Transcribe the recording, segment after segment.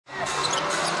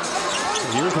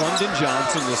Here's London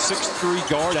Johnson, the 6'3"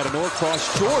 guard out of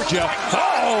Norcross, Georgia.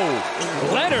 Oh!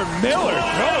 Leonard Miller,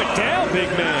 throw it down, big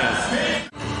man.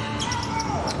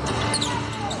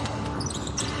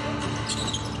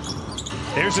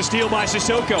 There's a steal by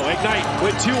Sissoko. Ignite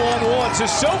with 2-on-1.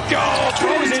 Sissoko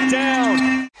throws it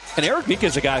down. And Eric Mika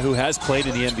is a guy who has played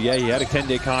in the NBA. He had a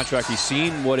 10-day contract. He's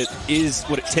seen what it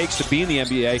takes to be in the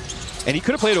NBA. And he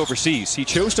could have played overseas. He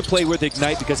chose to play with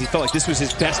Ignite because he felt like this was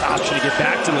his best option to get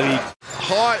back to the league.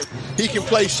 Hard. He can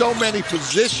play so many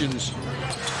positions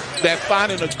that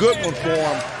finding a good one for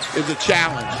him is a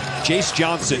challenge. Jace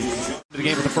Johnson, the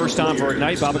game for the first time for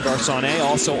Ignite. Babacar Sané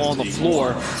also on the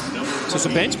floor. So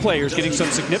some bench players getting some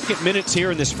significant minutes here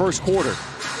in this first quarter.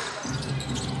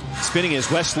 Spinning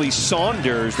is Wesley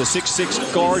Saunders, the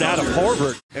 6'6" guard out of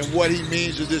Harvard. And what he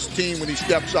means to this team when he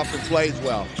steps up and plays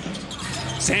well.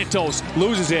 Santos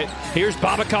loses it. Here's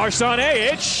Babacar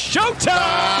Sané. It's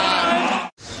showtime!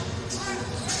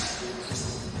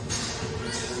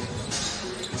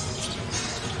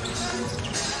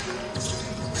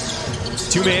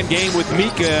 Two-man game with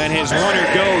Mika, and his runner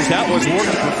goes. That was work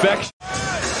to perfection.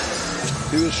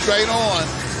 He was straight on.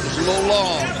 It was a little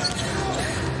long.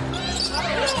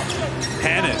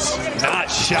 Hannes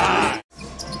not shy.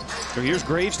 So here's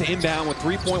Graves to inbound with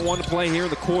 3.1 to play here in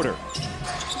the quarter.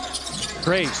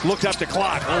 Graves looked up the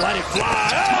clock. Will let it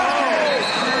fly.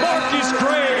 Oh! Marcus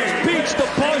Graves beats the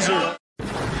buzzer.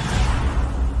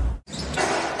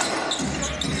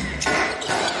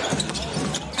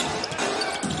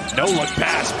 No look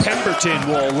pass. Pemberton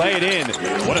will lay it in.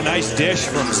 What a nice dish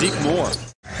from Zeke Moore.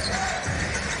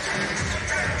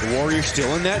 The Warriors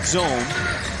still in that zone.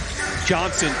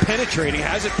 Johnson penetrating,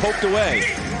 has it poked away.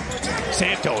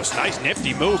 Santos, nice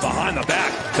nifty move behind the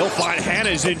back. He'll find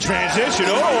Hannes in transition.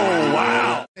 Oh,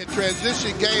 wow. In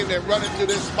transition game, they're running to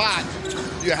this spot.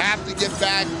 You have to get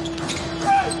back.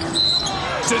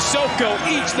 Sissoko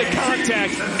eats the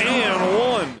contact and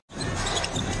one.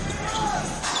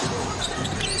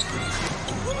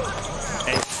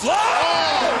 And fly!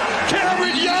 Oh!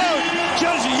 Cameron Young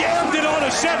just yammed it on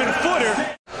a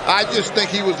 7-footer. I just think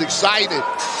he was excited.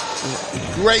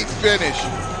 Great finish.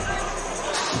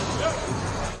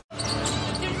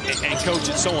 And Coach,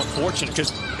 it's so unfortunate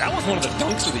because that was one of the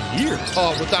dunks of the year.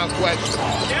 Oh, without question.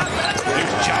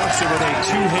 There's Johnson with a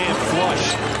two-hand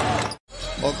flush.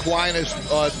 Aquinas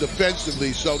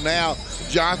defensively, so now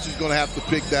Johnson's going to have to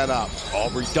pick that up.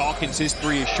 Aubrey Dawkins, his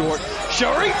three is short.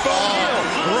 Sharif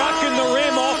O'Neal rocking the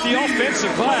rim off the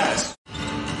offensive glass.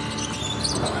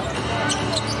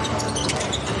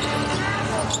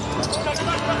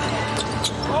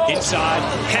 Inside,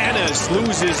 Hannes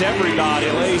loses everybody,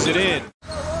 lays it in.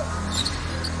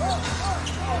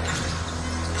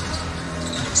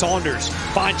 Saunders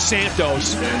finds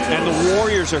Santos, and the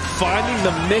Warriors are finding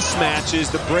the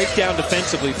mismatches, the breakdown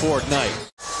defensively for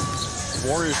Ignite.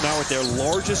 Warriors now with their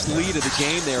largest lead of the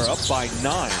game. They are up by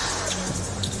 9.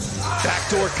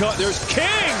 Backdoor cut. There's King.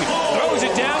 Throws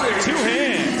it down with two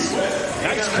hands.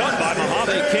 Nice cut by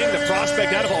Mohamed King, the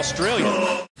prospect out of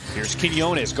Australia. Here's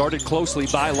Quinones, guarded closely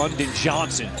by London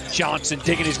Johnson. Johnson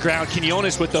digging his ground.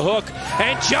 Quinones with the hook.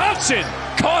 And Johnson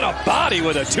caught a body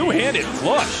with a two-handed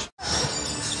flush.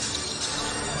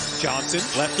 Johnson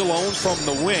left alone from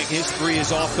the wing. His three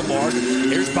is off the mark.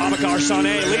 Here's Babacar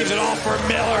Sané. Leaves it off for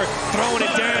Miller. Throwing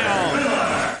it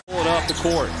down. Pull it off the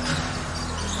court.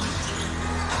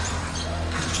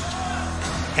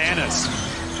 Hannes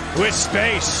with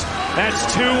space.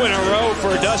 That's 2 in a row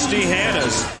for Dusty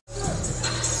Hannes.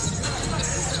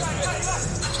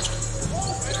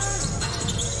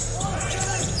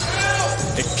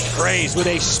 Graves with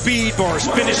a speed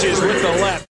burst, finishes with the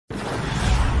left.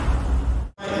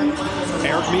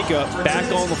 Eric Mika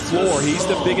back on the floor. He's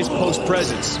the biggest post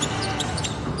presence.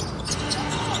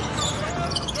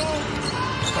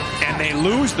 And they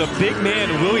lose the big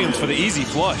man Williams for the easy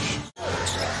flush.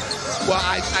 Well,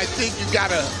 I think you got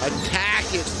to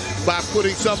attack it by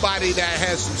putting somebody that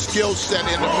has some skill set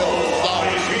in the middle of the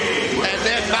zone and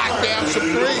then knock down some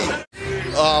threes.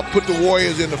 Put the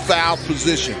Warriors in the foul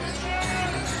position.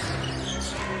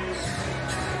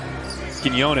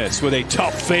 Quinones with a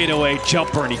tough fadeaway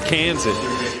jumper, and he cans it.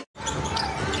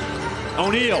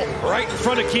 O'Neal right in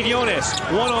front of Quinones.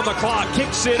 1 on the clock.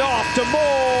 Kicks it off to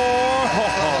Moore.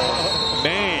 Oh,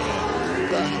 man.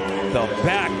 The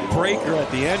back breaker at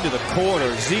the end of the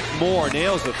quarter. Zeke Moore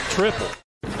nails the triple.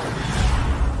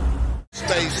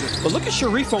 But look at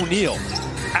Sharif O'Neal.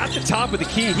 At the top of the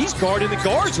key, he's guarding the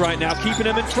guards right now, keeping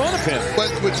them in front of him.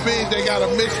 Which means they got a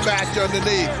mismatch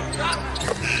underneath.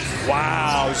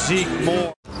 Wow, Zeke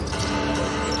Moore.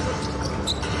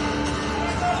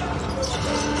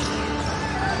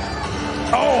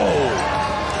 Oh,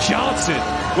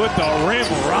 Johnson with the rim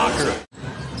rocker.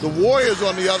 The Warriors,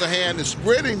 on the other hand, is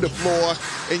spreading the floor,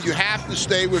 and you have to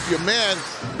stay with your men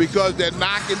because they're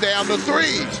knocking down the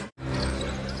threes.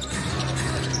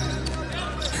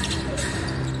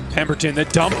 Pemberton, the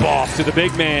dump off to the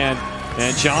big man,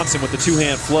 and Johnson with the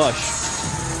two-hand flush.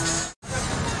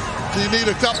 So you need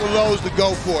a couple of those to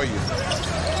go for you.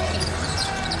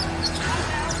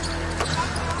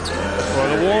 For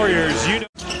the Warriors, you know.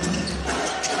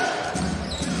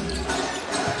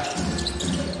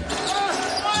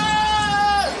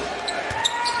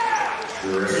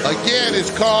 Again,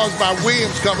 it's caused by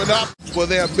Williams coming up for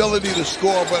their ability to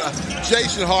score, but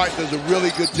Jason Hart does a really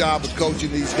good job of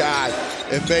coaching these guys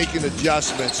and making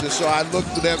adjustments, and so I look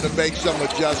for them to make some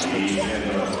adjustments.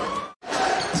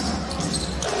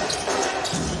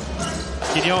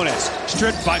 Quinones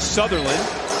stripped by Sutherland,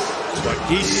 but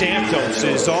Guy Santos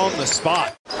is on the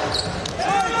spot.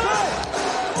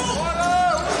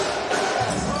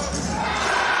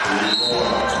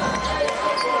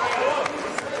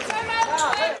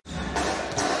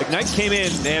 Ignite came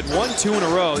in, they had 1-2 in a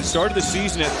row. They started the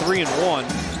season at 3-1.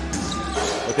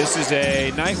 But this is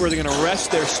a night where they're going to rest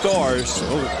their stars.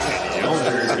 Oh,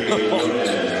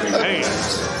 man.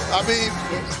 I mean...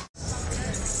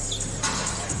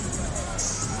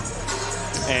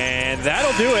 And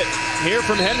that'll do it here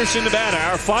from Henderson, Nevada.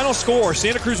 Our final score,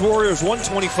 Santa Cruz Warriors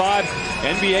 125,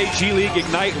 NBA G League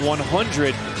Ignite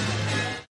 100.